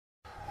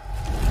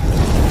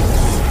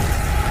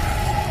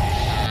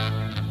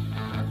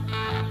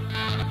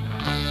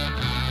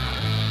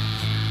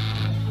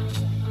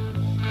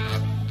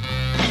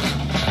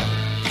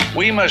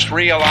we must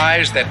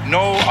realize that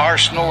no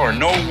arsenal or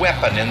no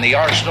weapon in the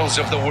arsenals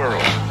of the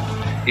world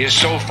is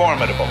so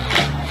formidable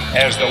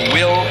as the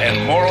will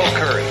and moral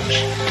courage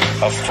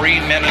of free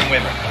men and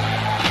women.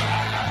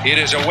 It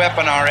is a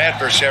weapon our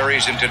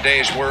adversaries in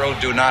today's world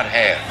do not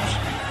have.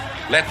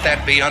 Let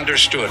that be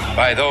understood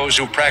by those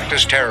who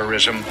practice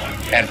terrorism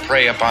and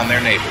prey upon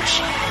their neighbors.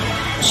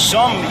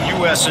 Some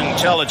U.S.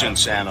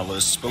 intelligence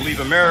analysts believe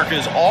America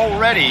is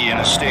already in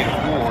a state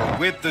of war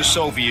with the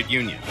Soviet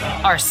Union.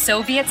 Are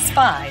Soviet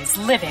spies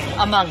living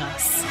among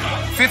us?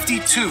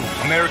 52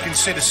 American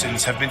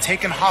citizens have been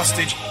taken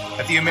hostage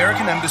at the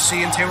American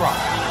Embassy in Tehran.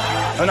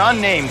 An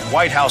unnamed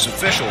White House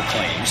official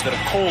claims that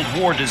a Cold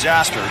War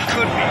disaster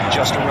could be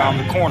just around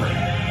the corner.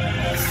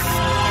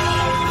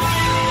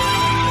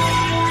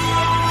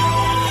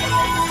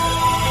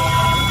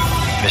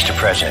 Mr.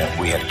 President,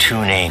 we have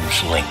two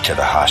names linked to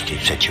the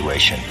hostage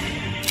situation.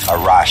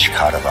 Arash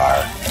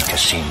Kadivar and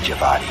Qasim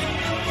Javadi.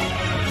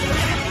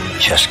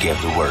 Just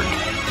give the word.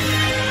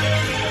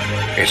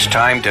 It's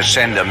time to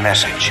send a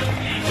message.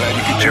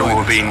 There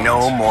will be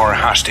no more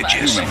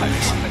hostages.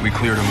 We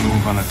cleared a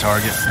move on the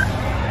target.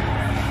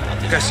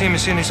 Qasim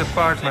is in his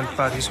apartment,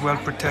 but he's well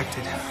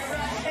protected.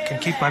 Can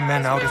keep my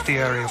men out of the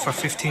area for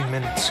 15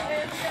 minutes.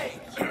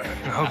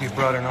 I hope you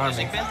brought an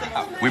army.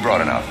 We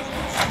brought enough.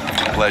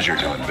 Pleasure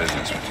doing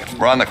business with you.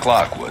 We're on the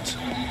clock, Woods.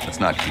 Let's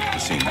not keep the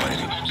scene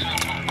waiting.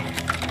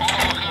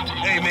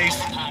 Hey,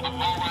 Mace.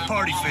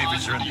 Party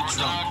favors are in the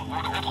trunk.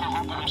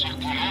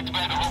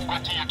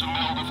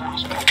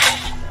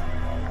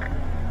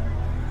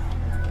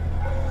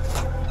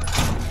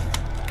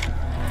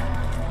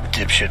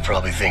 Dipshit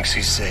probably thinks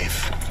he's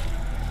safe.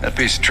 That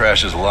piece of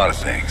trash is a lot of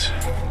things.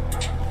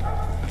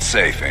 But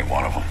safe ain't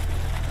one of them.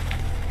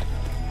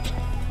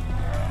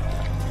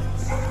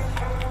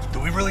 Do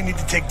we really need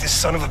to take this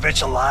son of a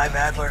bitch alive,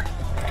 Adler?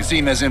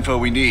 Qasim has info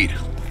we need.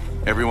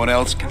 Everyone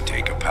else can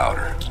take a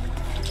powder.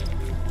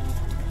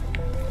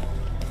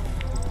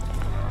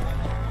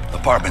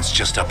 Apartment's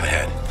just up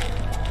ahead.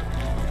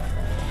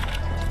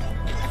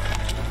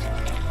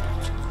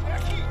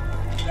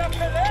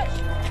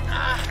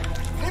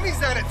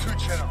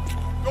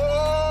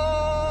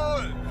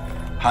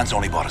 Hans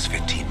only bought us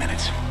 15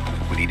 minutes.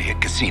 We need to hit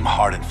Qasim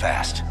hard and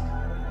fast.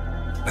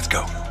 Let's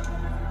go.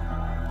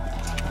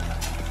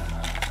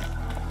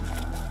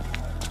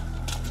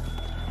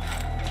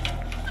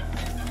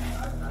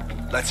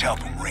 Let's help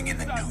him ring in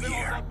the new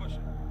year.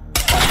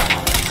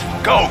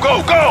 Go,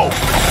 go, go!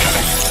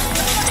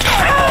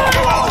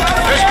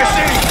 There's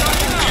Qasim!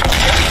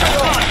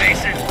 Come on,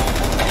 Mason!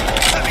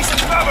 Let me some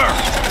cover!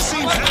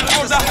 Qasim's headed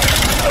for the...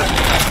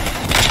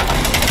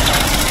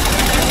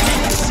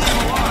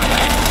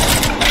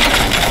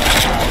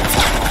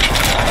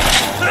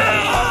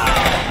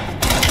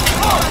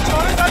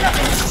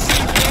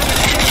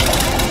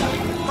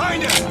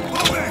 Find us!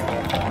 Moving!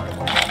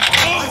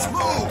 Let's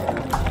move!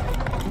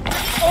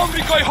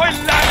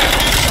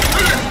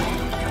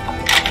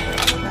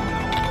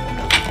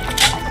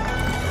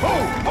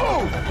 Move!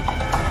 Move!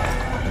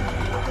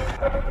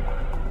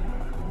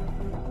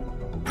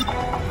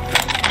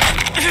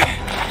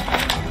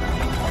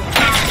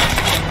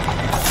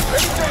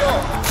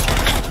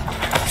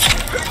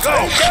 Go!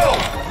 Go!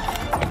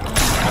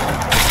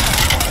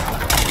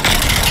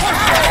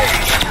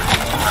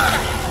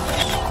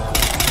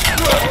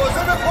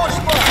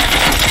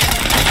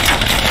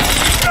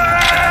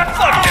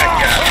 Fuck that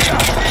guy!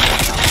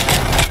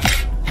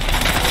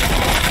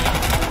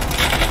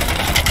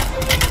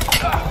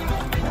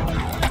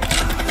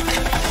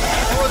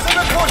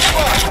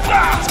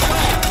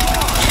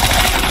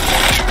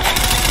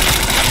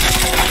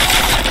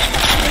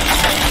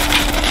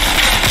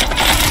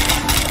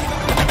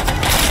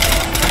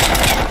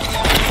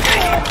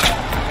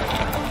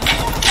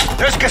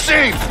 There's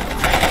Qasim!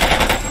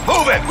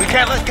 Move it! We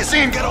can't let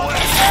Qasim get away!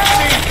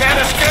 Qasim can't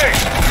escape!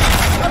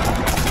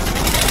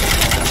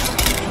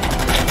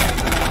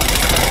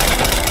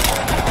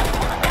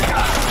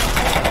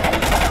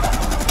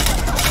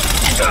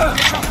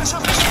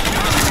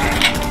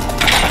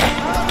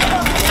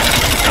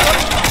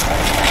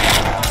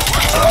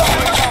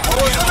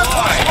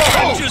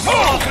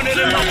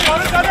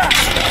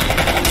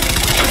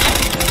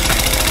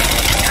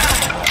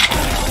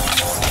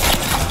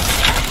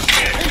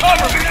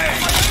 Cover me!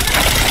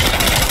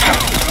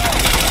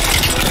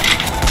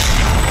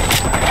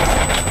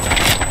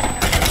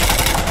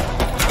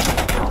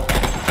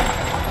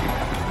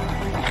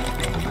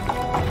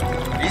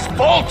 He's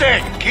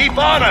bolting! Keep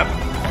on him!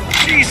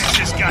 Jesus,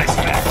 this guy's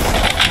fast!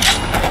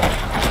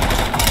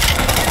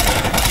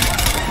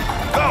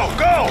 Go,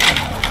 go!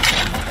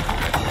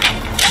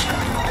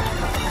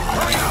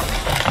 Hurry up!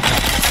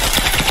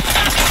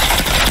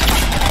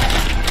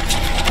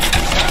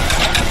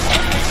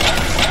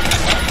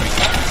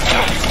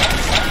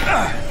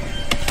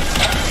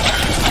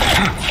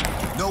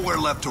 Nowhere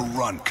left to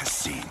run,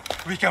 Qasim.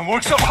 We can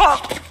work some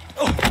hard.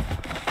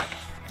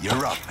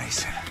 You're up,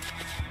 Mason.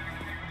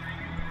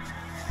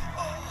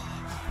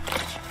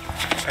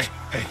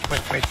 Hey,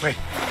 wait. Wait.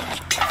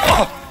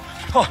 Oh,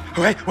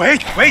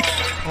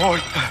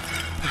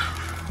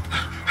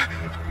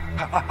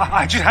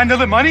 I just handle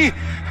the money.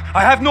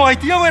 I have no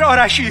idea where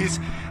Arashi is.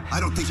 I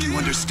don't think you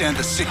understand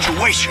the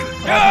situation.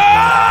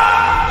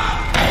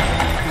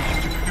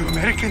 You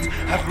Americans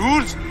have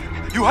rules.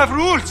 You have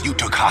rules. You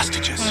took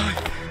hostages.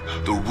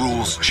 The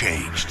rules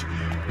changed.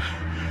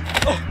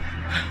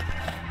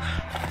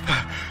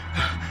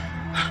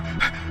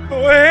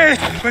 Wait.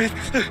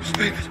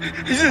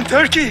 He's in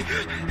Turkey.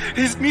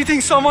 He's meeting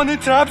someone in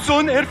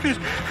Trabzon airfield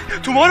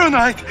tomorrow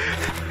night.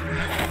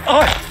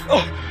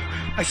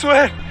 I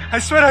swear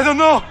I don't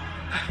know.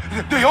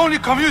 They only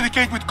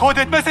communicate with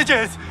coded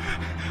messages.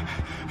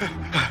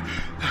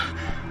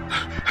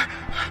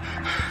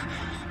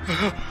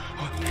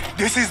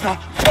 This is not...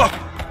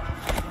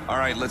 All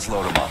right, let's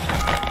load him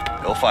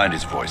up. He'll find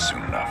his voice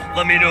soon enough.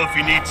 Let me know if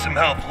you need some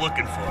help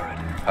looking for it.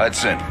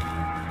 Hudson,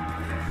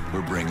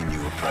 we're bringing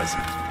you a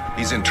present.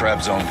 He's in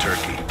Trabzon,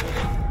 Turkey.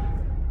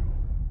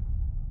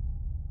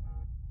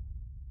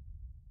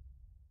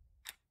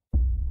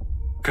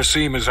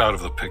 Qasim is out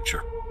of the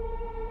picture.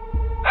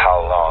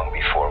 How long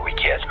before we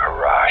get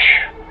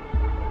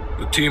Arash?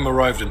 The team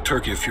arrived in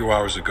Turkey a few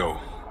hours ago.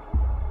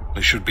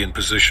 They should be in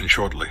position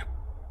shortly.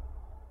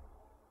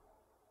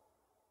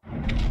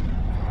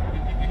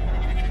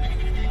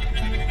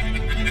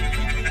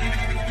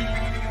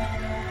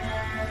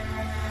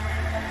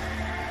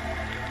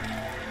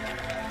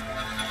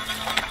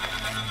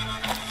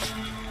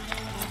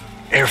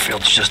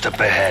 Airfield's just up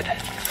ahead.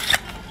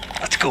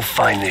 Let's go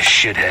find this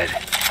shithead.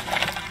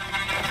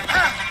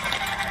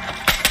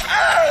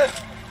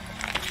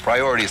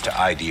 Priority is to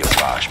ID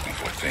Arash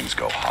before things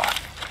go hot.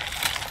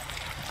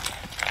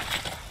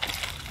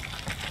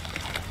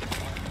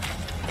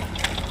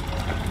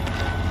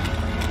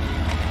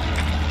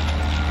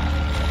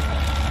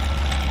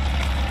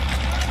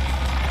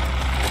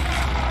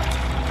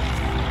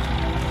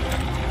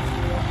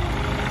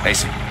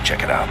 Mason,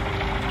 check it out.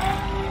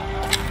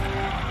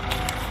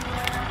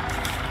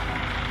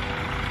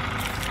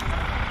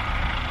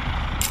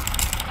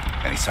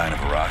 Any sign of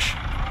Arash?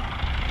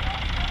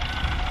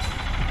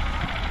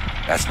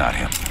 That's not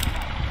him.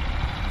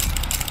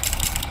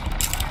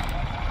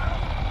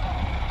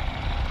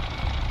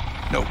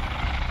 Nope.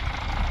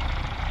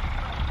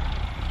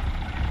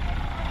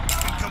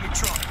 Incoming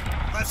truck.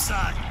 Left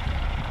side.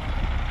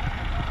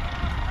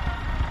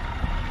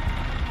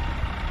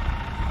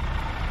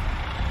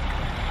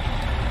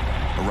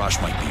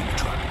 Arash might be in the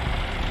truck.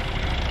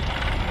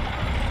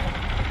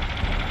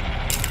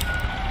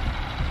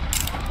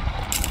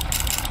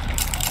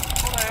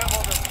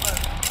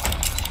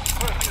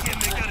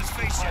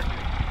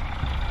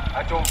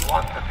 I don't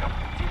want the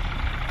company.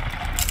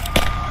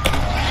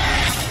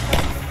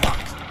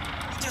 Fuck.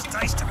 He just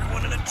diced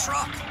everyone in a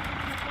truck.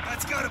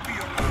 That's gotta be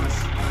a rush.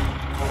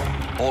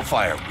 Hold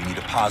fire. We need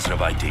a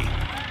positive ID.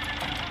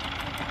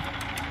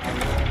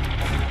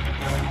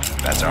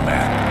 That's our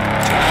man.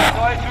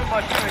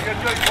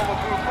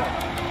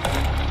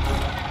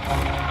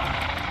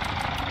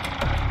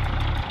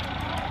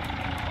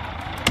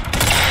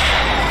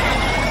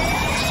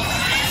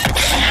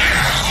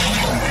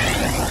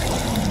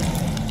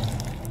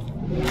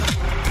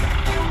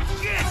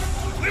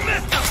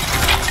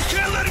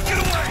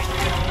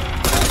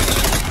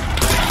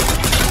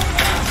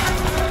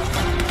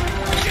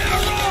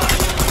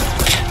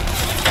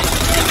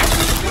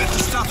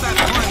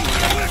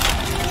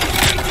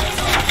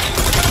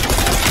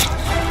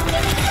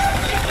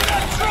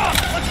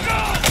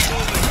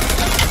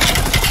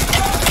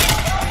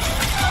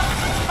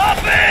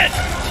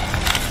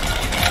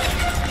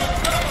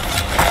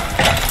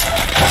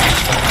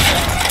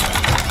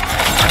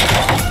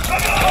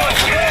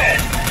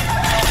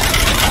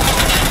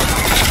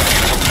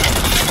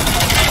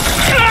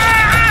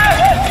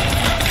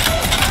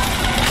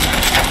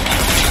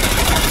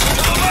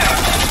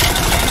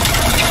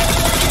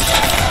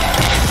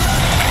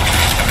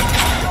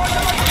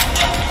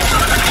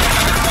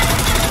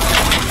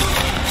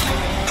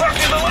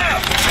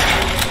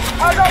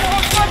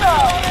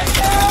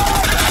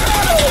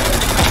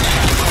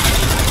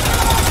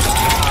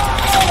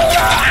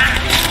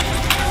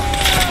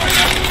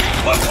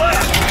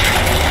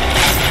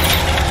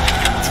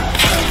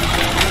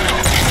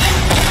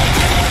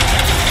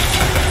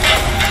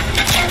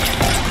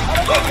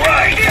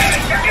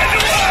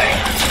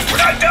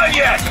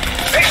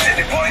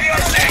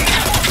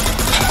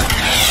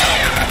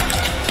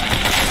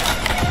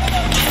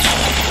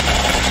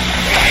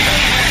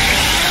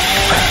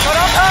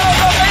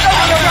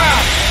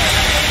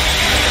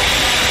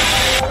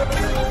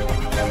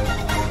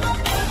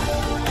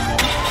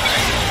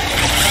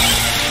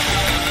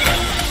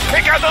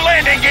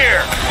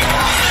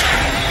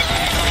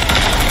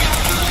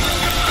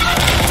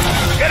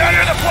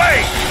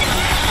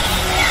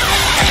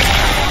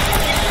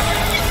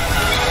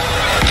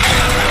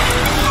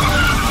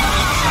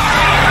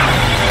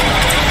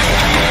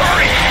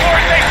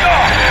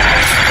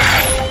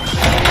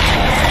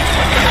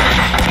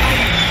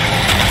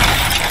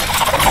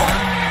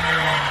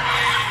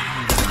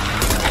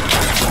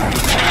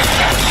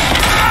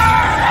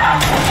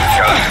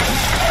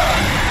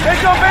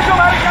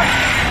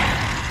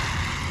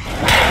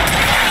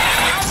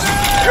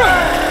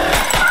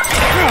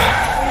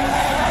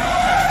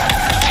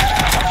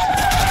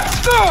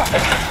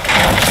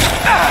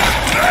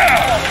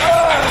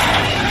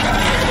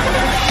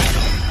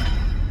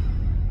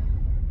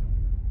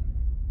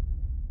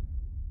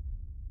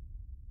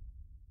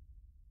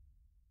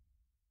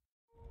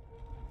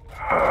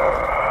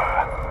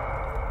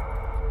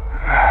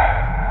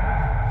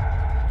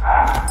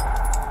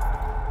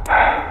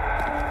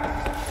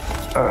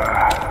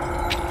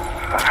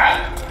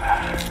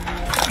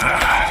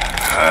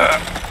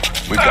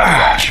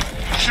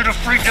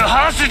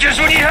 hostages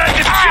when you had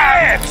the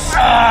chance!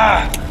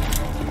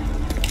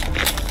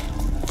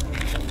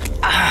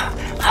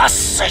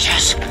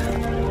 Hostages?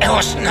 It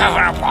was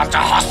never about the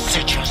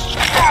hostages.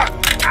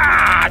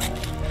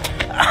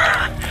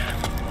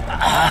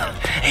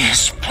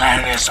 His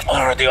plan is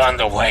already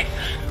underway.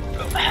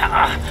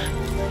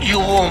 You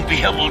won't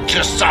be able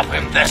to stop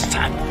him this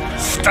time.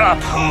 Stop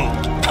who?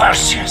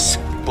 Perseus.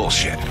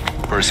 Bullshit.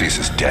 Perseus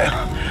is dead.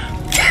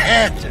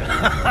 Dead?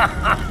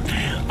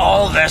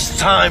 All this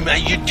time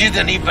and you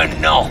didn't even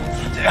know.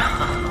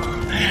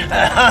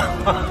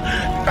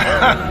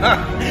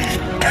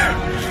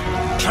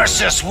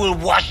 Perseus will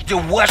watch the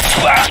West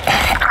Bank.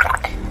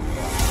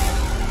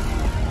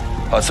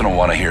 Hudson will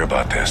want to hear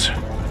about this.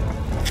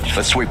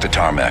 Let's sweep the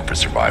tarmac for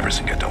survivors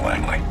and get to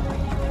Langley.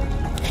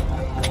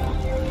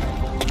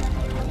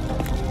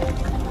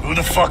 Who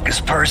the fuck is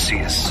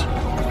Perseus?